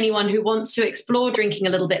tips for anyone who wants to explore drinking a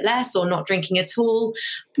little bit less or not drinking at all,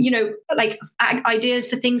 like ideas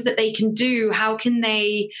for things that they can do. How can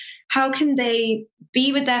they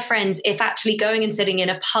be with their friends if actually going and sitting in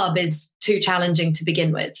a pub is too challenging to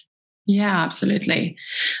begin with? Yeah, absolutely.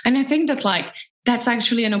 And I think that that's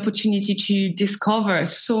actually an opportunity to discover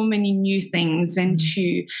so many new things and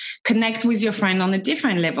to connect with your friend on a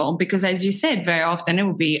different level. Because as you said, very often it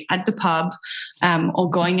will be at the pub or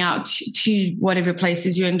going out to whatever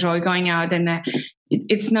places you enjoy going out. And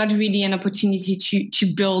it's not really an opportunity to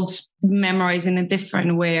build memories in a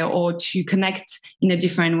different way or to connect in a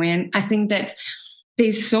different way. And I think that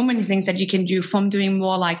there's so many things that you can do, from doing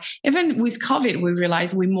more even with COVID, we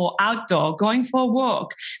realized we're more outdoor, going for a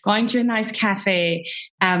walk, going to a nice cafe,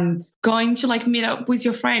 going to meet up with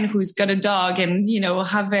your friend who's got a dog and,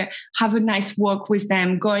 have a nice walk with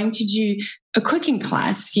them, going to do a cooking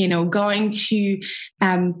class, going to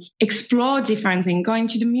explore different things, going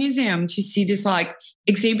to the museum to see this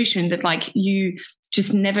exhibition that you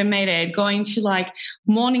just never made it, going to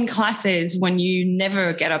morning classes when you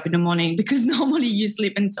never get up in the morning because normally you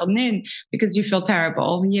sleep until noon because you feel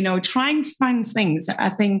terrible, trying fun things. I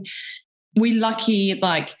think we're lucky,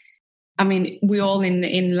 we're all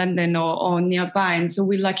in London or nearby. And so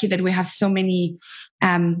we're lucky that we have so many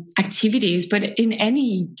activities, but in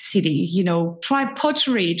any city, try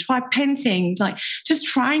pottery, try painting, just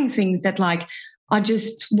trying things that are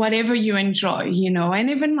just whatever you enjoy, and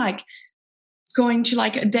even going to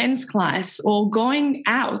a dance class or going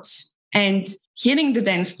out and hitting the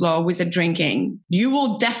dance floor with a drinking. You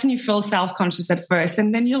will definitely feel self-conscious at first.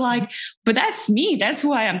 And then you're like, but that's me. That's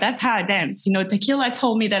who I am. That's how I dance. Tequila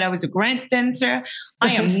told me that I was a great dancer.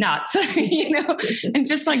 I am not, and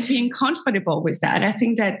just being comfortable with that. I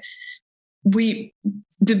think that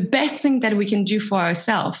the best thing that we can do for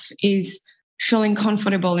ourselves is feeling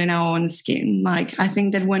comfortable in our own skin. I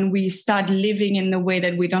think that when we start living in the way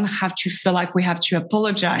that we don't have to feel like we have to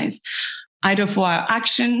apologize, either for our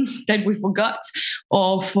action that we forgot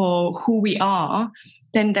or for who we are,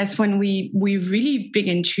 then that's when we really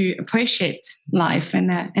begin to appreciate life and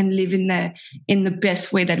live in the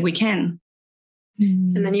best way that we can.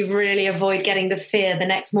 And then you really avoid getting the fear the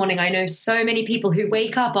next morning. I know so many people who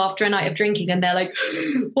wake up after a night of drinking and they're like,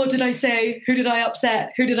 what did I say? Who did I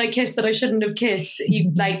upset? Who did I kiss that I shouldn't have kissed?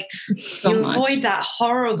 You avoid that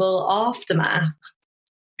horrible aftermath.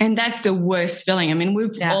 And that's the worst feeling.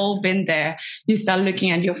 We've all been there. You start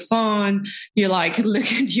looking at your phone, you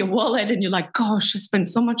look at your wallet and you're like, gosh, I spent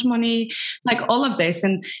so much money, all of this.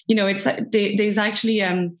 And, it's there's actually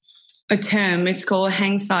a term. It's called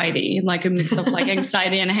hangxiety, like a mix of like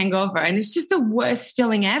anxiety and hangover. And it's just the worst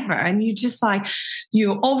feeling ever. And you just like,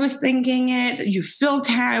 you're overthinking it, you feel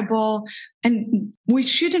terrible. And we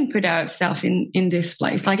shouldn't put ourselves in this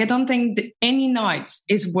place. Like, I don't think that any night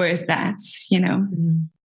is worth that, you know?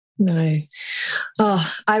 No.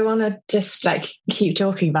 Oh, I want to just like keep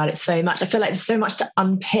talking about it so much. I feel like there's so much to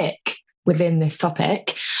unpick within this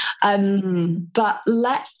topic. But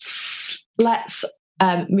let's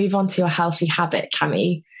move on to your healthy habit,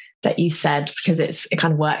 Cami, that you said, because it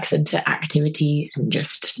kind of works into activities and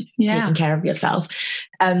just taking care of yourself.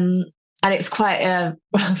 And it's quite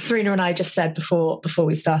well, Serena and I just said before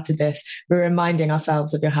we started this, we were reminding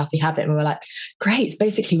ourselves of your healthy habit, and we were like, great, it's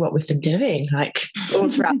basically what we've been doing like all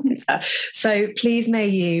throughout this. So please may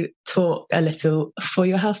you talk a little for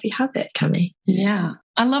your healthy habit, Cami. Yeah.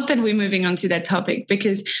 I love that we're moving on to that topic,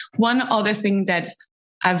 because one other thing that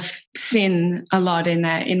I've seen a lot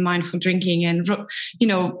in mindful drinking, and, you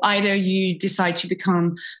know, either you decide to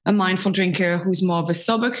become a mindful drinker who's more of a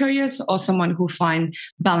sober curious, or someone who find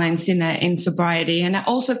balance in sobriety. And I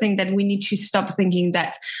also think that we need to stop thinking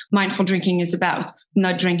that mindful drinking is about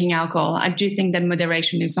not drinking alcohol. I do think that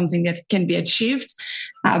moderation is something that can be achieved,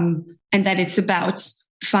 and that it's about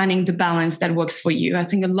finding the balance that works for you. I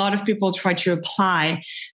think a lot of people try to apply,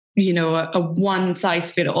 you know, a one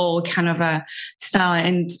size fit all kind of a style,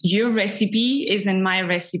 and your recipe isn't my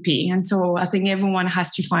recipe. And so I think everyone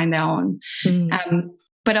has to find their own.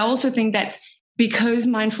 But I also think that because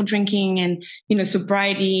mindful drinking and, you know,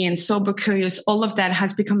 sobriety and sober curious, all of that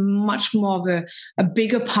has become much more of a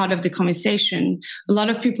bigger part of the conversation. A lot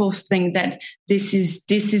of people think that this is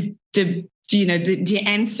the, you know, the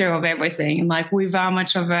answer of everything. Like, we're very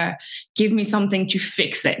much of a give me something to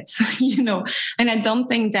fix it, you know. And I don't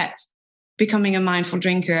think that becoming a mindful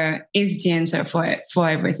drinker is the answer for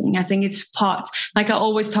everything. I think it's part, like I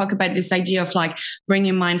always talk about this idea of like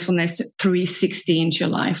bringing mindfulness 360 into your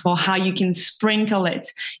life, or how you can sprinkle it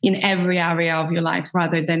in every area of your life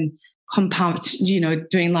rather than compound, you know,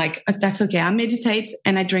 doing like, that's okay, I meditate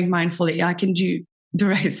and I drink mindfully, I can do the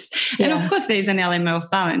rest. Yeah. And of course there is an element of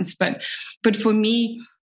balance, but for me,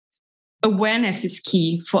 awareness is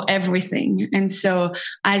key for everything. And so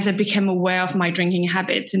as I became aware of my drinking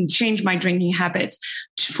habits and changed my drinking habits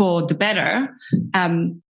for the better,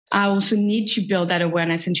 I also need to build that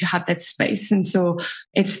awareness and to have that space. And so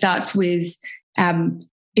it starts with,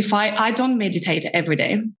 if I don't meditate every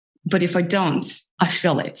day, but if I don't, I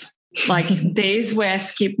feel it. Like days where I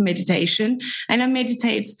skip meditation, and I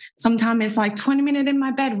meditate. Sometimes it's like 20 minutes in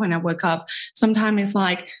my bed when I wake up. Sometimes it's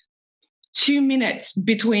like 2 minutes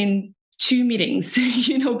between 2 meetings,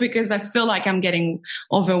 you know, because I feel like I'm getting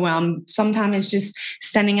overwhelmed. Sometimes it's just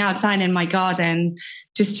standing outside in my garden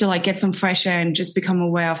just to like get some fresh air and just become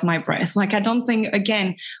aware of my breath. Like, I don't think,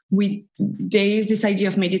 again, there is this idea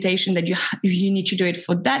of meditation that you need to do it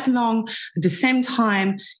for that long at the same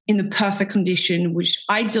time in the perfect condition, which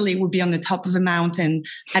ideally would be on the top of a mountain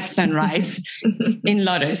at sunrise in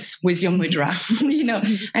lotus with your mudra, you know.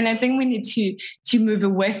 And I think we need to move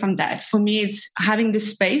away from that. For me, it's having the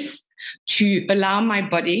space to allow my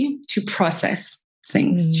body to process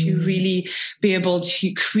things, to really be able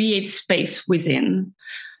to create space within.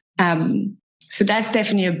 So that's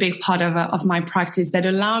definitely a big part of my practice that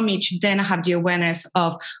allow me to then have the awareness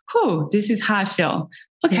of, oh, this is how I feel.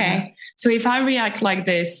 Okay. Yeah. So if I react like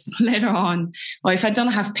this later on, or if I don't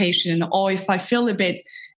have patience, or if I feel a bit,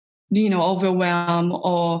 you know, overwhelmed,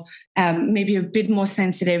 or maybe a bit more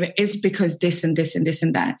sensitive, it's because this and this and this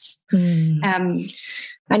and that.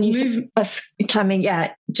 And you said to us, Cami,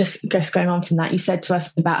 just going on from that, you said to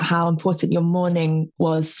us about how important your morning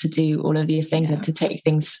was to do all of these things and to take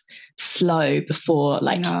things slow before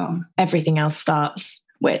like everything else starts,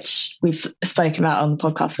 which we've spoken about on the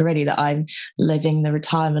podcast already, that I'm living the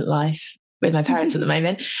retirement life with my parents at the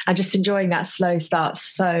moment and just enjoying that slow start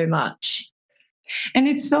so much. And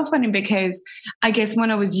it's so funny because I guess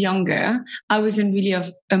when I was younger, I wasn't really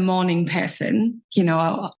a morning person. You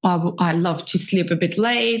know, I loved to sleep a bit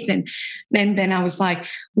late. And then I was like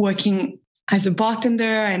working as a bartender,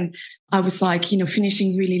 and I was like, you know,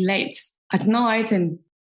 finishing really late at night and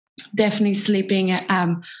definitely sleeping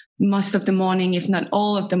most of the morning, if not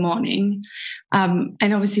all of the morning. And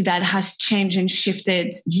obviously that has changed and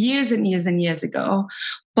shifted years and years and years ago.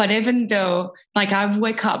 But even though like I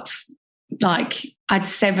wake up like at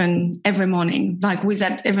 7 every morning, like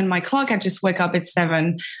without even my clock, I just wake up at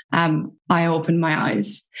 7. I open my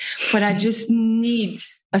eyes, but I just need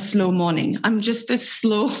a slow morning. I'm just a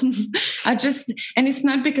slow, and it's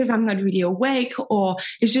not because I'm not really awake, or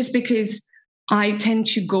it's just because I tend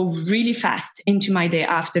to go really fast into my day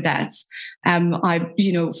after that.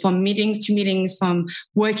 From meetings to meetings, from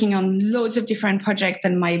working on loads of different projects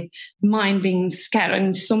and my mind being scattered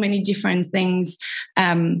in so many different things,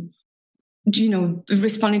 responding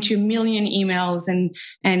to a million emails and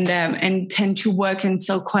tend to work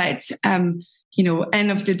until quite, end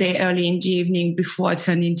of the day, early in the evening before I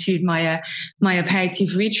turn into my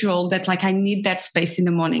aperitif ritual. That like I need that space in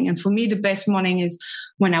the morning. And for me, the best morning is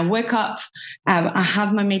when I wake up, I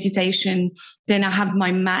have my meditation, then I have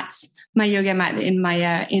my mat, my yoga mat in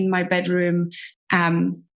my bedroom.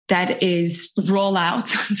 That is roll out.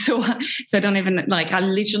 So I don't even I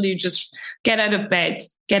literally just get out of bed,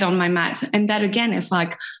 get on my mat. And that again is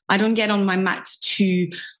like, I don't get on my mat to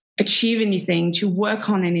achieve anything, to work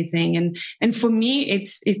on anything. And for me,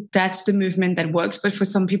 it's that's the movement that works. But for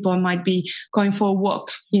some people, it might be going for a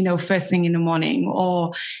walk, first thing in the morning,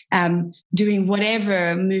 or doing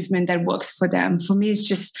whatever movement that works for them. For me, it's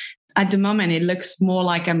just, at the moment, it looks more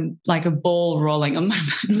like I'm like a ball rolling on my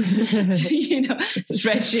mat,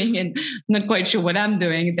 stretching, and I'm not quite sure what I'm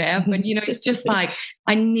doing there. But, it's just like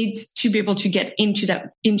I need to be able to get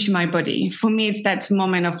into my body. For me, it's that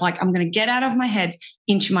moment of like, I'm going to get out of my head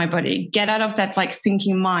into my body, get out of that like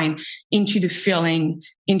thinking mind into the feeling,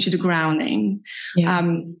 into the grounding. Yeah.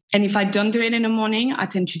 And if I don't do it in the morning, I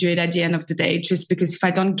tend to do it at the end of the day, just because if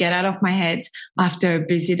I don't get out of my head after a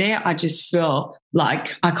busy day, I just feel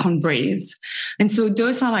like I can't breathe. And so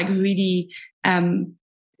those are like really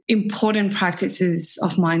important practices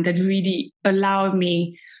of mine that really allow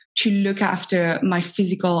me to look after my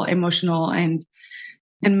physical, emotional, and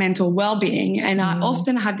mental well-being. And I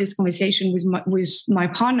often have this conversation with my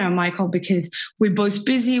partner, Michael, because we're both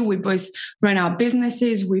busy, we both run our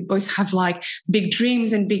businesses, we both have like big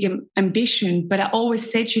dreams and big ambition. But I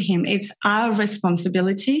always say to him, it's our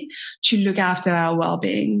responsibility to look after our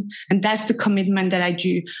well-being. And that's the commitment that I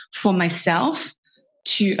do for myself,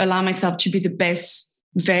 to allow myself to be the best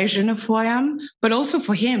version of who I am, but also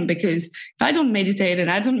for him, because if I don't meditate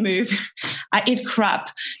and I don't move, I eat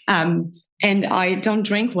crap, and I don't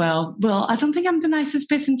drink well, I don't think I'm the nicest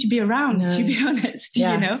person to be around, to be honest.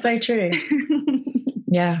 Yeah, so true.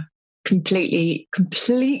 Yeah, completely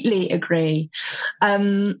agree.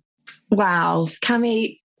 Wow,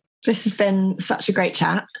 Cami, this has been such a great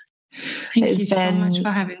chat. Thank you so much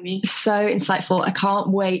for having me. So insightful. I can't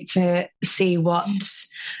wait to see what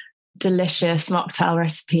delicious mocktail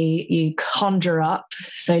recipe you conjure up.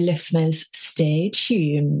 So listeners, stay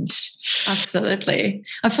tuned. Absolutely.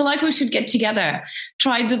 I feel like we should get together,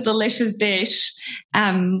 try the delicious dish,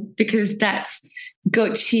 because that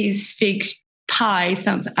goat cheese fig pie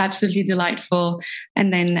sounds absolutely delightful.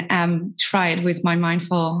 And then try it with my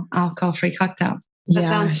mindful alcohol-free cocktail. That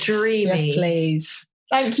sounds dreamy. Yes, please.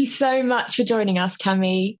 Thank you so much for joining us,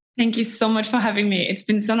 Cami. Thank you so much for having me. It's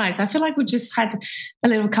been so nice. I feel like we just had a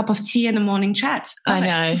little cup of tea in the morning chat. I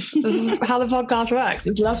know. This is how the podcast works.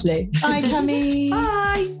 It's lovely. Bye, Cami.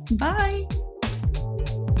 Bye. Bye.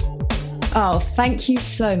 Oh, thank you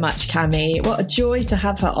so much, Cami. What a joy to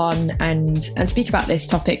have her on and speak about this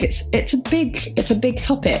topic. It's a big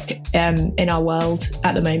topic in our world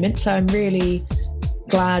at the moment. So I'm really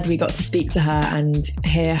glad we got to speak to her and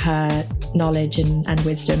hear her knowledge and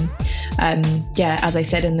wisdom. As I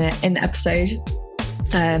said in the episode,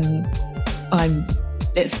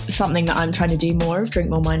 it's something that I'm trying to do more of, drink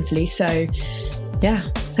more mindfully. So yeah,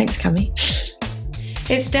 thanks, Cami.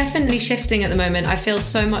 It's definitely shifting at the moment. I feel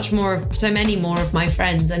so many more of my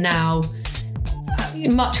friends are now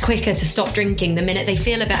much quicker to stop drinking the minute they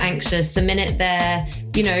feel a bit anxious, the minute they're,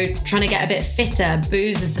 trying to get a bit fitter.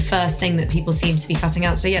 Booze is the first thing that people seem to be cutting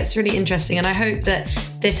out. So yeah, it's really interesting. And I hope that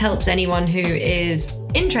this helps anyone who is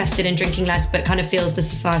interested in drinking less, but kind of feels the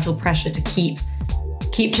societal pressure to keep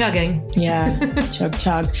chugging. Yeah, chug.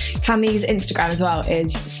 Cami's Instagram as well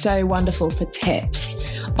is so wonderful for tips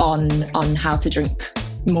on how to drink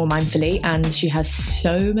more mindfully, and she has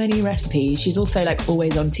so many recipes. She's also like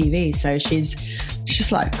always on TV, so she's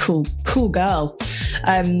just like cool girl.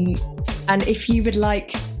 And if you would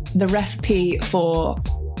like the recipe for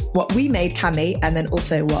what we made Cami, and then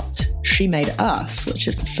also what she made us, which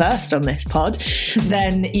is the first on this pod,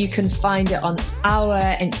 then you can find it on our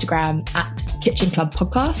Instagram at Kitchen Club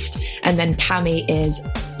Podcast. And then Cami is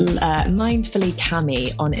Mindfully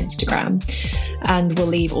Cami on Instagram. And we'll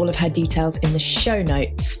leave all of her details in the show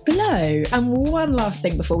notes below. And one last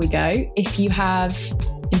thing before we go, if you have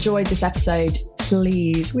enjoyed this episode,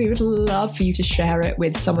 please, we would love for you to share it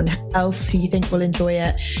with someone else who you think will enjoy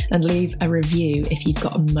it, and leave a review if you've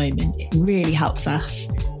got a moment. It really helps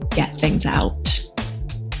us get things out.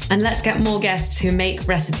 And let's get more guests who make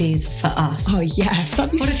recipes for us. Oh yes,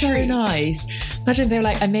 that'd be so treat. nice. Imagine they're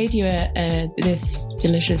like, I made you this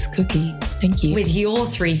delicious cookie. Thank you. With your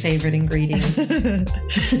 3 favourite ingredients.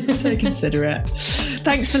 So considerate.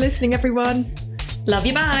 Thanks for listening, everyone. Love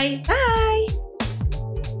you, bye. Bye.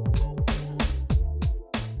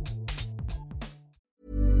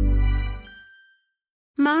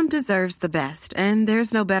 Mom deserves the best, and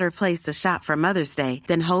there's no better place to shop for Mother's Day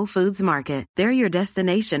than Whole Foods Market. They're your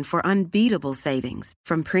destination for unbeatable savings,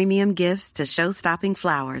 from premium gifts to show-stopping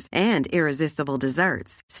flowers and irresistible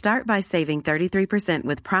desserts. Start by saving 33%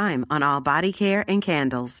 with Prime on all body care and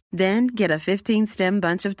candles. Then get a 15-stem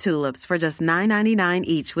bunch of tulips for just $9.99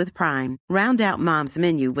 each with Prime. Round out Mom's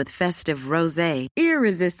menu with festive rosé,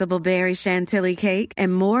 irresistible berry chantilly cake,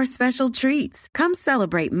 and more special treats. Come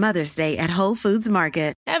celebrate Mother's Day at Whole Foods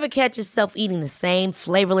Market. Ever catch yourself eating the same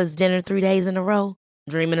flavorless dinner 3 days in a row?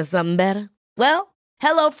 Dreaming of something better? Well,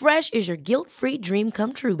 HelloFresh is your guilt-free dream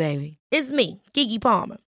come true, baby. It's me, Keke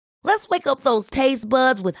Palmer. Let's wake up those taste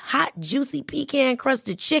buds with hot, juicy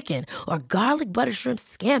pecan-crusted chicken or garlic butter shrimp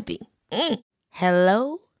scampi.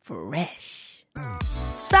 Hello Fresh.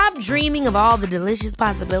 Stop dreaming of all the delicious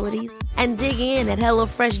possibilities and dig in at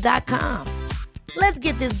HelloFresh.com. Let's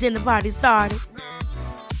get this dinner party started.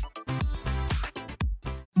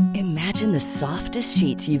 Imagine the softest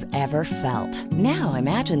sheets you've ever felt. Now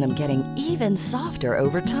imagine them getting even softer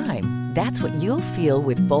over time. That's what you'll feel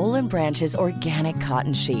with Boll & Branch's organic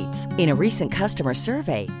cotton sheets. In a recent customer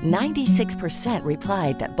survey, 96%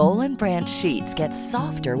 replied that Boll & Branch sheets get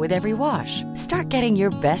softer with every wash. Start getting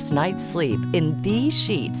your best night's sleep in these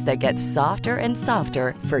sheets that get softer and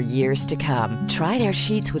softer for years to come. Try their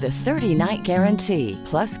sheets with a 30-night guarantee.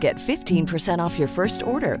 Plus, get 15% off your first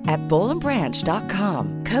order at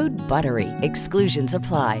bollandbranch.com. Code BUTTERY. Exclusions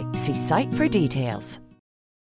apply. See site for details.